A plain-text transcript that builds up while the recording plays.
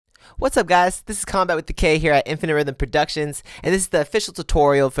What's up guys, this is Combat with the K here at Infinite Rhythm Productions, and this is the official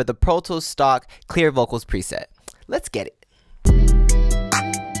tutorial for the Pro Tools stock Clear Vocals preset. Let's get it.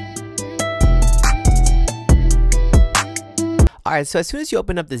 Alright, so as soon as you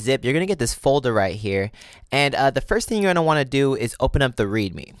open up the zip, you're going to get this folder right here, and the first thing you're going to want to do is open up the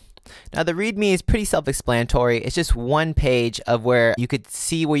README. Now the README is pretty self-explanatory. It's just one page of where you could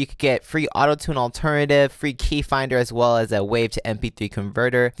see where you could get free auto-tune alternative, free key finder, as well as a wave to MP3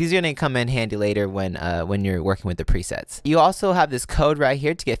 converter. These are going to come in handy later when you're working with the presets. You also have this code right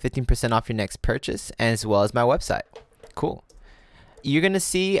here to get 15% off your next purchase, as well as my website. Cool. You're going to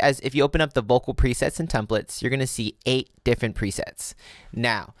see, as if you open up the vocal presets and templates, you're going to see 8 different presets.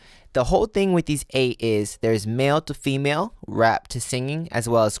 Now, the whole thing with these 8 is there's male to female, rap to singing, as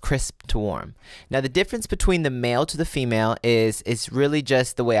well as crisp to warm. Now, the difference between the male to the female is it's really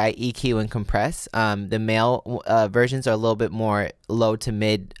just the way I EQ and compress. The male versions are a little bit more low to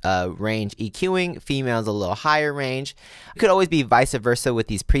mid range EQing. Females a little higher range. It could always be vice versa with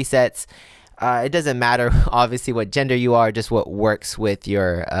these presets. It doesn't matter, obviously, what gender you are, just what works with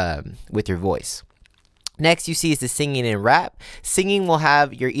your voice. Next you see is the singing and rap. Singing will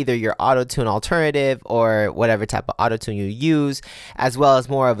have either your auto-tune alternative or whatever type of auto-tune you use, as well as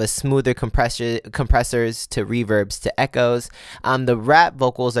more of a smoother compressors to reverbs to echoes. The rap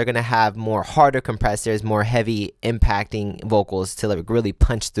vocals are going to have more harder compressors, more heavy impacting vocals to like really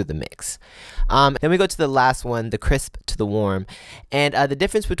punch through the mix. Then we go to the last one, the crisp to the warm, and the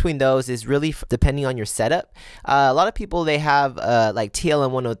difference between those is really depending on your setup. A lot of people, they have like TLM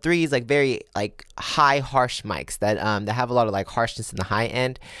 103s, like very like high harsh mics that have a lot of like harshness in the high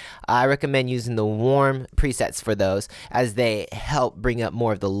end. I recommend using the warm presets for those, as they help bring up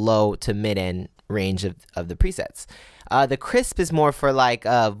more of the low to mid end range of the presets. The crisp is more for like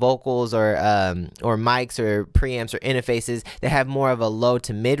vocals or mics or preamps or interfaces that have more of a low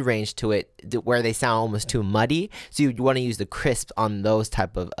to mid range to it, where they sound almost too muddy. So you want to use the crisp on those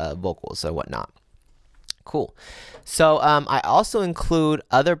type of vocals or whatnot. Cool. So I also include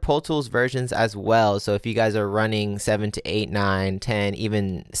other Pro Tools versions as well. So if you guys are running 7 to 8, 9, 10,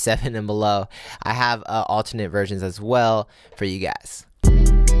 even 7 and below, I have alternate versions as well for you guys.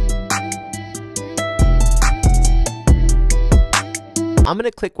 I'm going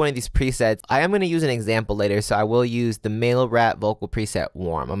to click one of these presets. I am going to use an example later, so I will use the male rap vocal preset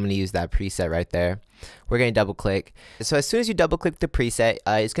warm. I'm going to use that preset right there. We're going to double click. So as soon as you double click the preset,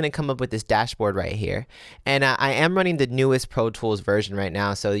 it's going to come up with this dashboard right here. And I am running the newest Pro Tools version right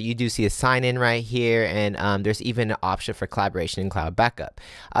now. So you do see a sign in right here, and there's even an option for collaboration and cloud backup.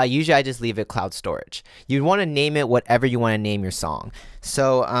 Usually I just leave it cloud storage. You'd want to name it whatever you want to name your song.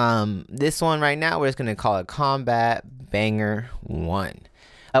 So this one right now, we're just going to call it Combat Banger 1.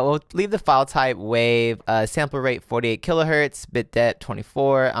 We'll leave the file type wave, sample rate 48 kilohertz, bit depth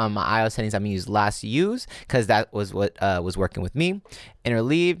 24. My IO settings I'm gonna use last use because that was what was working with me.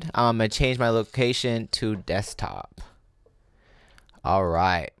 Interleaved. I'm gonna change my location to desktop. All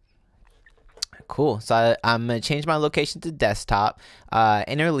right. Cool. So I'm gonna change my location to desktop.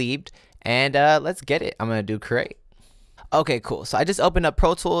 Interleaved, and let's get it. I'm gonna do create. Okay, cool. So I just opened up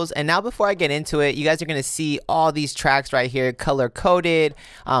Pro Tools, and now before I get into it, you guys are going to see all these tracks right here, color coded,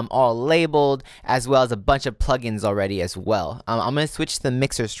 all labeled, as well as a bunch of plugins already as well. I'm going to switch to the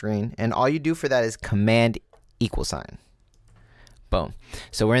mixer screen, and all you do for that is Command =. Boom.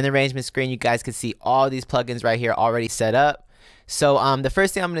 So we're in the arrangement screen. You guys can see all these plugins right here already set up. So the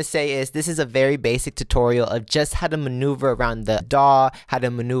first thing I'm going to say is this is a very basic tutorial of just how to maneuver around the DAW, how to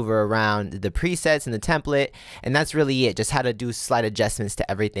maneuver around the presets and the template, and that's really it, just how to do slight adjustments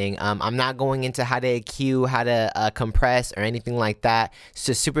to everything. I'm not going into how to EQ, how to compress, or anything like that. It's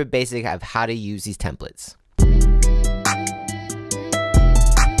just super basic of how to use these templates.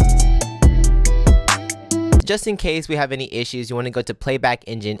 Just in case we have any issues, you want to go to Playback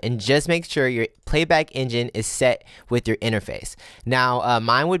Engine and just make sure your Playback Engine is set with your interface. Now,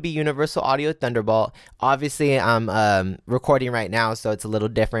 mine would be Universal Audio Thunderbolt. Obviously, I'm recording right now, so it's a little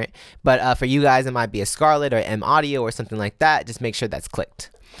different. But for you guys, it might be a Scarlett or M Audio or something like that. Just make sure that's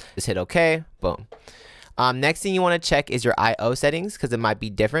clicked. Just hit OK. Boom. Next thing you want to check is your I/O settings, because it might be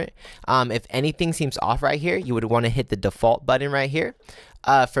different. If anything seems off right here, you would want to hit the default button right here.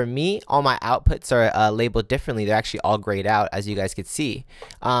 For me, all my outputs are labeled differently. They're actually all grayed out, as you guys can see.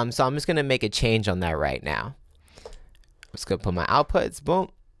 So I'm just going to make a change on that right now. I'm just going to put my outputs, boom,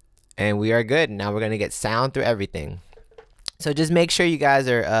 and we are good. Now we're going to get sound through everything. So just make sure you guys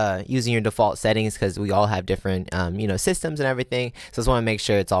are using your default settings, because we all have different systems and everything. So I just want to make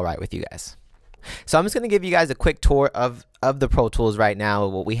sure it's all right with you guys. So I'm just going to give you guys a quick tour of of the Pro Tools right now,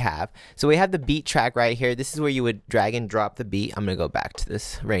 what we have. So we have the beat track right here. This is where you would drag and drop the beat. I'm going to go back to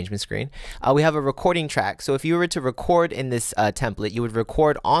this arrangement screen. We have a recording track. So if you were to record in this template, you would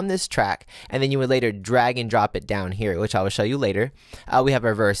record on this track, and then you would later drag and drop it down here, which I will show you later. We have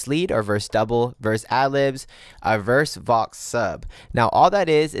our verse lead, or verse double, verse ad-libs, our verse vox sub. Now all that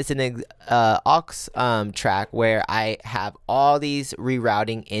is an aux track where I have all these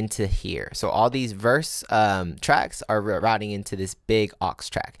rerouting into here. So all these verse tracks are routing into this big aux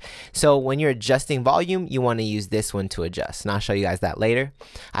track. So when you're adjusting volume, you want to use this one to adjust, and I'll show you guys that later.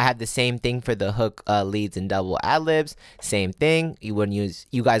 I have the same thing for the hook, leads, and double ad-libs. Same thing.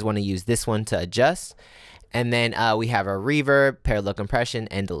 You guys want to use this one to adjust. And then we have our reverb, parallel compression,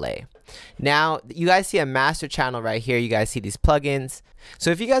 and delay. Now you guys see a master channel right here. You guys see these plugins.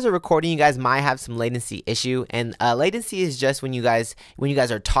 So if you guys are recording, you guys might have some latency issue, and latency is just when you guys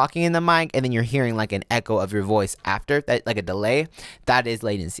are talking in the mic and then you're hearing like an echo of your voice after that, like a delay. That is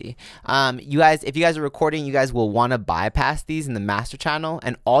latency. If you guys are recording, you guys will want to bypass these in the master channel,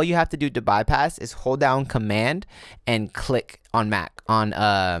 and all you have to do to bypass is hold down Command and click on Mac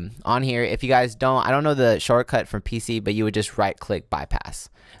on here. If you guys don't, I don't know the shortcut from PC, but you would just right click bypass.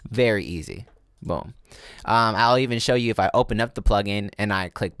 Very easy. Boom. I'll even show you if I open up the plugin and I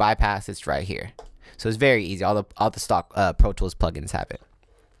click bypass, it's right here. So it's very easy. All the stock Pro Tools plugins have it.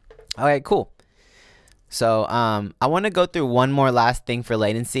 Okay, cool. So I want to go through one more last thing for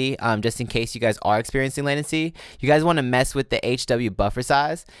latency, just in case you guys are experiencing latency. You guys want to mess with the HW buffer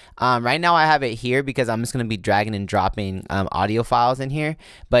size. Right now I have it here because I'm just going to be dragging and dropping audio files in here.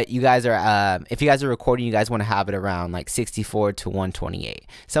 But you guys are, if you guys are recording, you guys want to have it around like 64 to 128,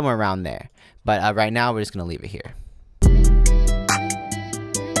 somewhere around there. But right now we're just going to leave it here.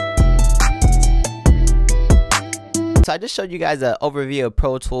 So I just showed you guys an overview of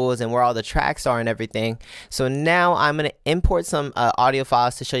Pro Tools and where all the tracks are and everything. So now I'm going to import some audio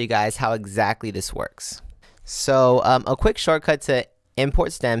files to show you guys how exactly this works. So a quick shortcut to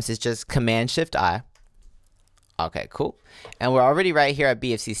import stems is just Command-Shift-I. Okay, cool. And we're already right here at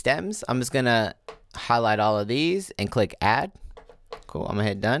BFC stems. I'm just going to highlight all of these and click Add. Cool. I'm going to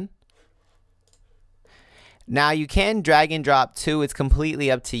hit Done. Now you can drag and drop too. It's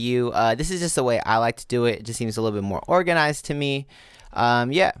completely up to you. This is just the way I like to do it. It just seems a little bit more organized to me.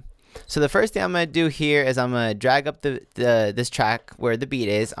 Yeah. So the first thing I'm going to do here is I'm going to drag up this track where the beat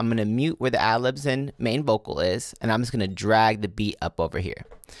is. I'm going to mute where the ad-libs and main vocal is. And I'm just going to drag the beat up over here.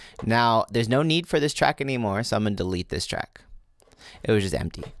 Now there's no need for this track anymore. So I'm going to delete this track. It was just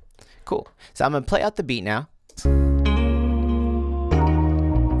empty. Cool. So I'm going to play out the beat now.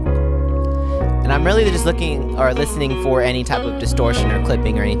 And I'm really just looking or listening for any type of distortion or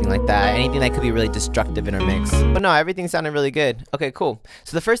clipping or anything like that. Anything that could be really destructive in our mix. But no, everything sounded really good. Okay, cool.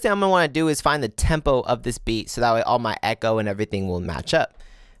 So the first thing I'm going to want to do is find the tempo of this beat, so that way all my echo and everything will match up.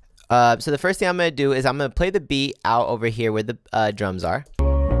 So the first thing I'm going to do is I'm going to play the beat out over here where the drums are.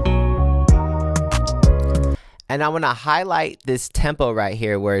 And I want to highlight this tempo right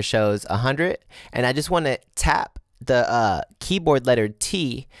here where it shows 100. And I just want to tap the keyboard letter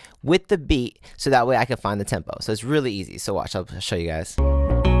T with the beat, so that way I can find the tempo. So it's really easy. So watch, I'll show you guys. 3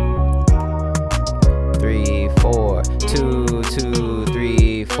 4 2 2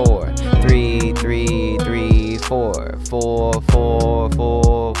 3 4 3 3 3 4 4 4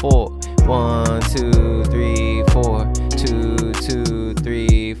 4 4 1 2 3 4 2 2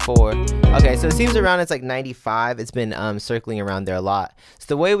 3 4. Okay, so it seems around it's like 95. It's been circling around there a lot. So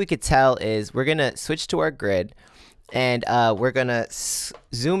the way we could tell is we're gonna switch to our grid. And we're gonna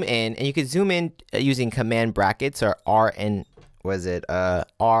zoom in, and you can zoom in using command brackets or R and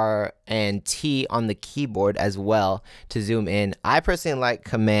T on the keyboard as well to zoom in. I personally like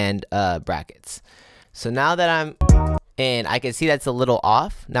command brackets. So now that I'm in, I can see that's a little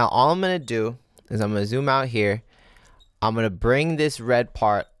off. Now all I'm gonna do is I'm gonna zoom out here. I'm gonna bring this red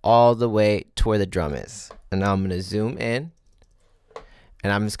part all the way to where the drum is, and now I'm gonna zoom in,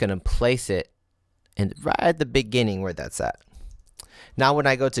 and I'm just gonna place it and right at the beginning where that's at. Now when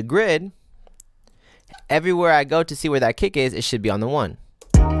I go to grid, everywhere I go to see where that kick is, it should be on the 1.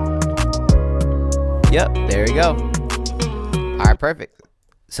 Yep, there we go. Alright, perfect.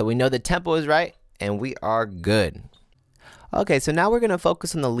 So we know the tempo is right and we are good. Okay, so now we're going to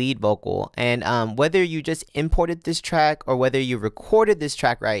focus on the lead vocal, and whether you just imported this track or whether you recorded this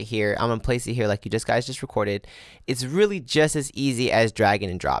track right here, I'm going to place it here like you guys just recorded. It's really just as easy as dragging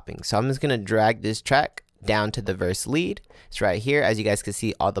and dropping. So I'm just going to drag this track down to the verse lead. It's right here. As you guys can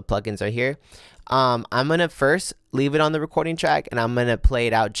see, all the plugins are here. I'm going to first leave it on the recording track, and I'm going to play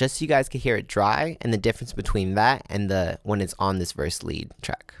it out just so you guys can hear it dry and the difference between that and when it's on this verse lead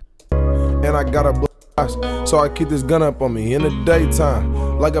track. And I got a So I keep this gun up on me in the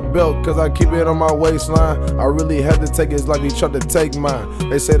daytime, like a belt, cause I keep it on my waistline. I really had to take it, it's like he tried to take mine.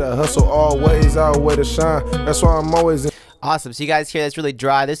 They say the hustle always outweigh the shine. That's why I'm always in. Awesome. So you guys hear that's really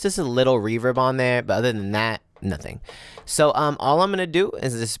dry. There's just a little reverb on there, but other than that, nothing. So all I'm gonna do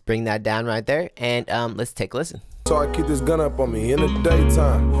is just bring that down right there, and let's take a listen. So I keep this gun up on me in the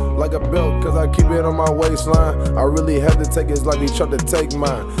daytime, like a belt, cause I keep it on my waistline. I really had to take it, it's like he tried to take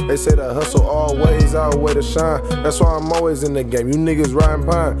mine. They say the hustle always outweigh the shine. That's why I'm always in the game. You niggas riding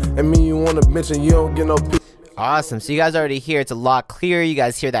pine, and me you on the bench and you don't get no peace. Awesome. So you guys already hear it's a lot clearer. You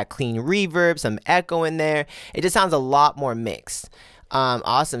guys hear that clean reverb, some echo in there. It just sounds a lot more mixed.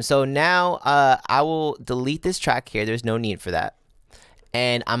 Awesome. So now I will delete this track here. There's no need for that.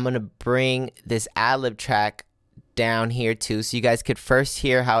 And I'm going to bring this ad-lib track down here too, so you guys could first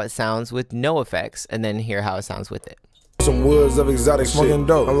hear how it sounds with no effects and then hear how it sounds with it. Some woods of exotic shit.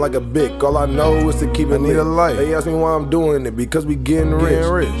 Dope. I'm like a bic. All I know is to keep it lit. They ask me why I'm doing it, because we getting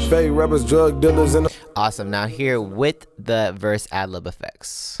rich. Fake rappers, drug dealers, and awesome. Now here with the verse ad-lib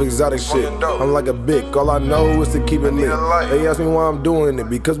effects. Exotic shit. I'm like a bic. All I know is to keep it lit. They ask me why I'm doing it,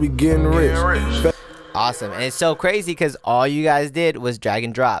 because we getting rich. Awesome. And it's so crazy because all you guys did was drag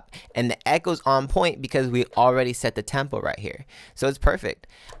and drop, and the echo's on point because we already set the tempo right here, so it's perfect.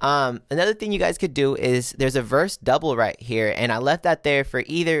 Another thing you guys could do is there's a verse double right here, and I left that there for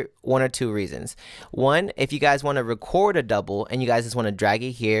either one or two reasons. One, if you guys want to record a double and you guys just want to drag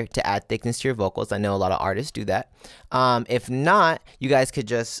it here to add thickness to your vocals. I know a lot of artists do that. If not, you guys could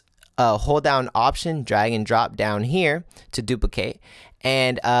just hold down Option, drag and drop down here to duplicate,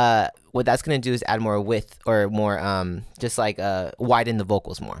 and what that's gonna do is add more width, or more just like widen the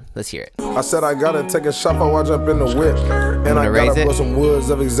vocals more. Let's hear it. I said I gotta take a shot before I jump in the whip, and I gotta put some woods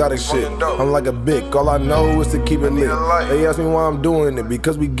of exotic shit. I'm like a bic. All I know is to keep it lit. They ask me why I'm doing it,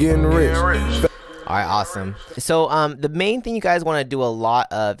 because we getting rich. All right, awesome. So the main thing you guys want to do a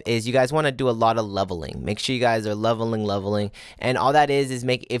lot of is you guys want to do a lot of leveling. Make sure you guys are leveling, and all that is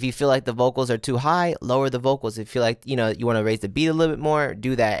make, if you feel like the vocals are too high, lower the vocals. If you feel like, you know, you want to raise the beat a little bit more,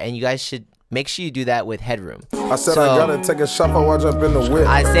 do that, and you guys should make sure you do that with headroom. I said I gotta take a shot before I jump in the whip.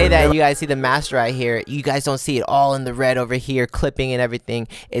 I say that, you guys see the master right here. You guys don't see it all in the red over here, clipping and everything.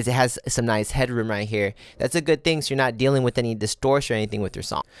 It has some nice headroom right here. That's a good thing, so you're not dealing with any distortion or anything with your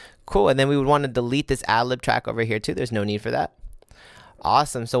song. Cool. And then we would want to delete this ad-lib track over here too. There's no need for that.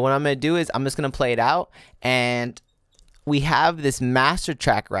 Awesome. So what I'm going to do is I'm just going to play it out, and we have this master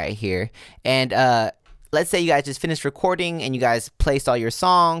track right here, and let's say you guys just finished recording and you guys placed all your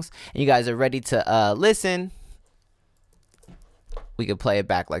songs and you guys are ready to listen. We could play it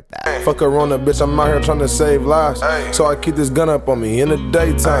back like that. Fuck around, bitch, I'm out here trying to save lives. So I keep this gun up on me in the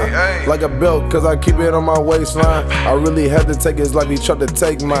daytime, like a belt, cause I keep it on my waistline. I really had to take it, it's like he tried to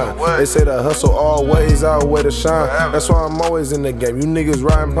take mine. They say the hustle always outweigh the shine. That's why I'm always in the game. You niggas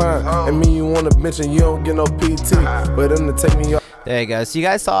riding pine, and me you on the bench and you don't get no PT, but them to take me off. There you go. So you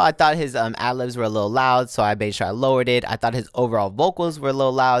guys saw, I thought his ad-libs were a little loud, so I made sure I lowered it. I thought his overall vocals were a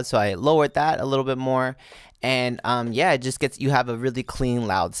little loud, so I lowered that a little bit more. And yeah, it just gets, you have a really clean,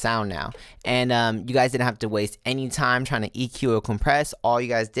 loud sound now. And you guys didn't have to waste any time trying to EQ or compress. All you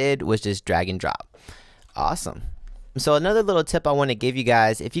guys did was just drag and drop. Awesome. So another little tip I want to give you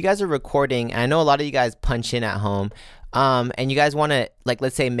guys, if you guys are recording, and I know a lot of you guys punch in at home, and you guys want to, like,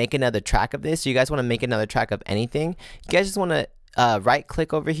 let's say make another track of this, so you guys want to make another track of anything, you guys just want to right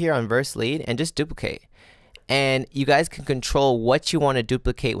click over here on verse lead and just duplicate. And you guys can control what you want to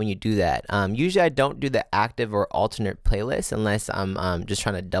duplicate when you do that. Usually I don't do the active or alternate playlist unless I'm just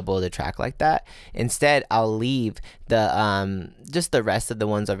trying to double the track like that. Instead, I'll leave the just the rest of the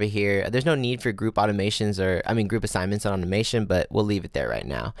ones over here. There's no need for group automations, or group assignments on automation, but we'll leave it there right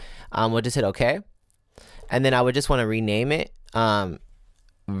now. We'll just hit OK. And then I would just want to rename it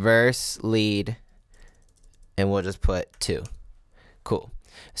verse lead, and we'll just put 2. Cool.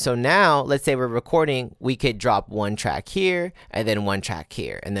 So now, let's say we're recording, we could drop one track here, and then one track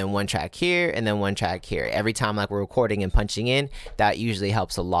here, and then one track here, and then one track here. Every time like we're recording and punching in, that usually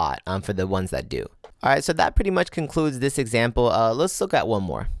helps a lot for the ones that do. All right, so that pretty much concludes this example. Let's look at one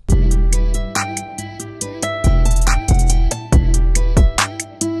more.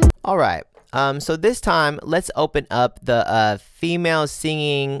 All right, so this time, let's open up the female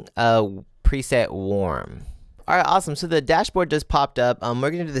singing preset warm. All right, awesome. So the dashboard just popped up.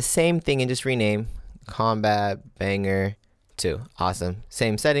 We're going to do the same thing and just rename Combat Banger 2. Awesome.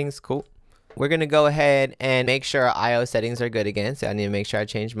 Same settings. Cool. We're going to go ahead and make sure our IO settings are good again. So I need to make sure I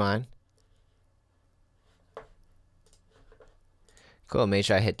change mine. Cool. Make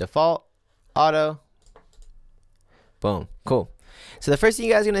sure I hit default, auto. Boom. Cool. So the first thing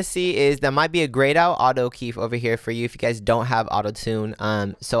you guys are gonna see is there might be a grayed out auto key over here for you if you guys don't have auto tune.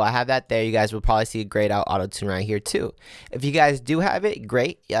 So I have that there. You guys will probably see a grayed out auto tune right here too. If you guys do have it,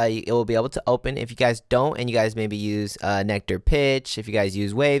 great. It will be able to open. If you guys don't, and you guys maybe use Nectar Pitch, if you guys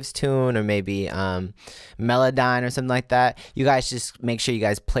use Waves Tune or maybe Melodyne or something like that, you guys just make sure you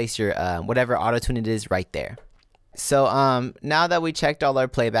guys place your whatever auto tune it is right there. So now that we checked all our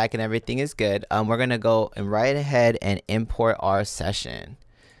playback and everything is good, we're gonna go and right ahead and import our session.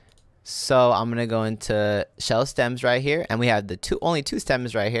 So I'm gonna go into shell stems right here, and we have the only two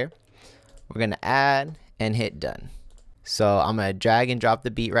stems right here. We're gonna add and hit done. So I'm gonna drag and drop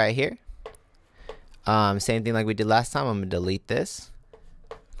the beat right here. Same thing like we did last time. I'm gonna delete this.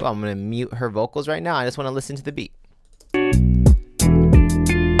 Well, I'm gonna mute her vocals right now. I just want to listen to the beat.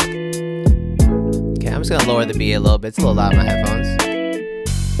 I'm just gonna lower the beat a little bit. It's a little loud in my headphones.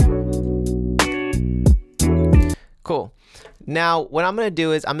 Cool. Now what I'm gonna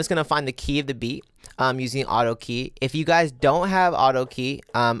do is I'm just gonna find the key of the beat using auto key. If you guys don't have auto key,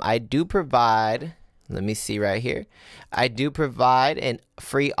 I do provide, let me see right here, I do provide a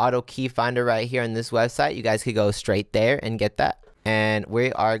free auto key finder right here on this website. You guys could go straight there and get that. And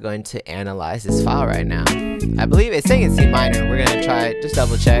we are going to analyze this file right now. I believe it's saying it's C minor. We're gonna try it, just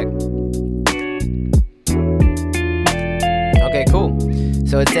double check. Okay, cool.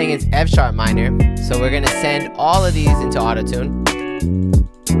 So it's saying it's F sharp minor. So we're gonna send all of these into autotune.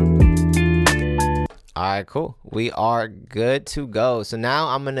 Alright, cool. We are good to go. So now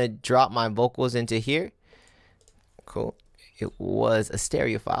I'm gonna drop my vocals into here. Cool. It was a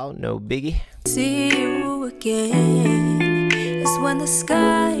stereo file, no biggie. See you again. It's when the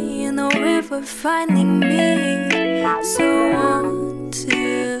sky and the river finally meet. So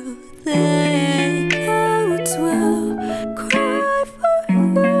until then, clouds will cry for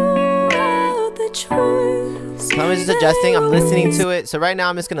you out the trees. So I'm just adjusting. I'm listening to it. So right now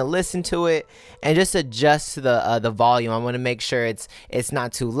I'm just gonna listen to it and just adjust to the volume. I want to make sure it's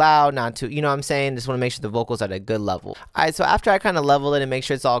not too loud, not too, you know what I'm saying? Just want to make sure the vocals are at a good level. All right. So after I kind of level it and make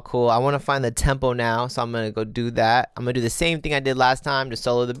sure it's all cool, I want to find the tempo now. So I'm gonna go do that. I'm gonna do the same thing I did last time. Just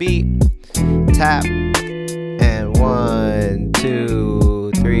solo the beat, tap, and 1,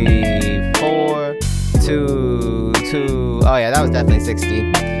 2, 3, 4, 2, 2. Oh yeah, that was definitely 60.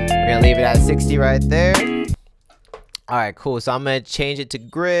 We're gonna leave it at 60 right there. All right, cool. So I'm gonna change it to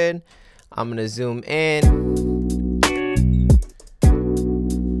grid. I'm gonna zoom in.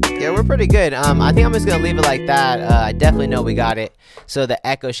 Yeah, we're pretty good. I think I'm just gonna leave it like that. I definitely know we got it. So the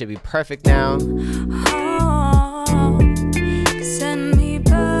echo should be perfect now. Send me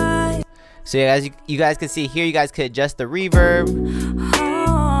by. So yeah, as you guys can see here, you guys could adjust the reverb.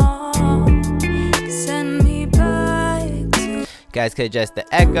 Send me back to. You guys could adjust the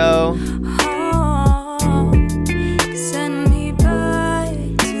echo. Send me back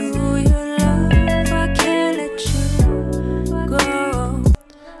to your love. I can't let you go.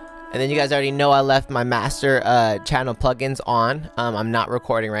 And then you guys already know I left my master channel plugins on. I'm not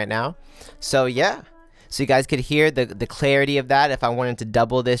recording right now. So yeah. So you guys could hear the clarity of that if I wanted to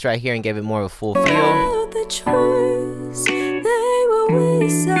double this right here and give it more of a full feel. The trees, they will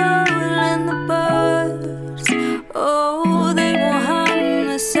whistle and the birds, oh, they will hum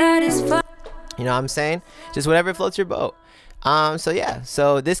to satisfy. You know what I'm saying? Just whatever floats your boat. So yeah,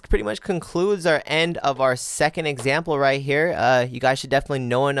 so this pretty much concludes our end of our second example right here. You guys should definitely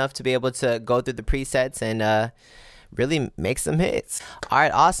know enough to be able to go through the presets and really make some hits. All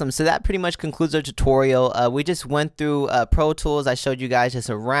right, awesome. So that pretty much concludes our tutorial. We just went through Pro Tools. I showed you guys just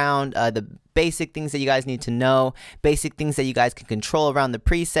around the basic things that you guys need to know, basic things that you guys can control around the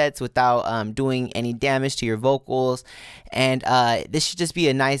presets without doing any damage to your vocals. And this should just be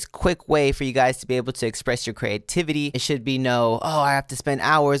a nice quick way for you guys to be able to express your creativity. It should be no, oh, I have to spend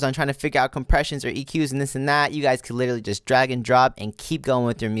hours on trying to figure out compressions or EQs and this and that. You guys can literally just drag and drop and keep going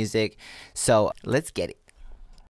with your music. So let's get it.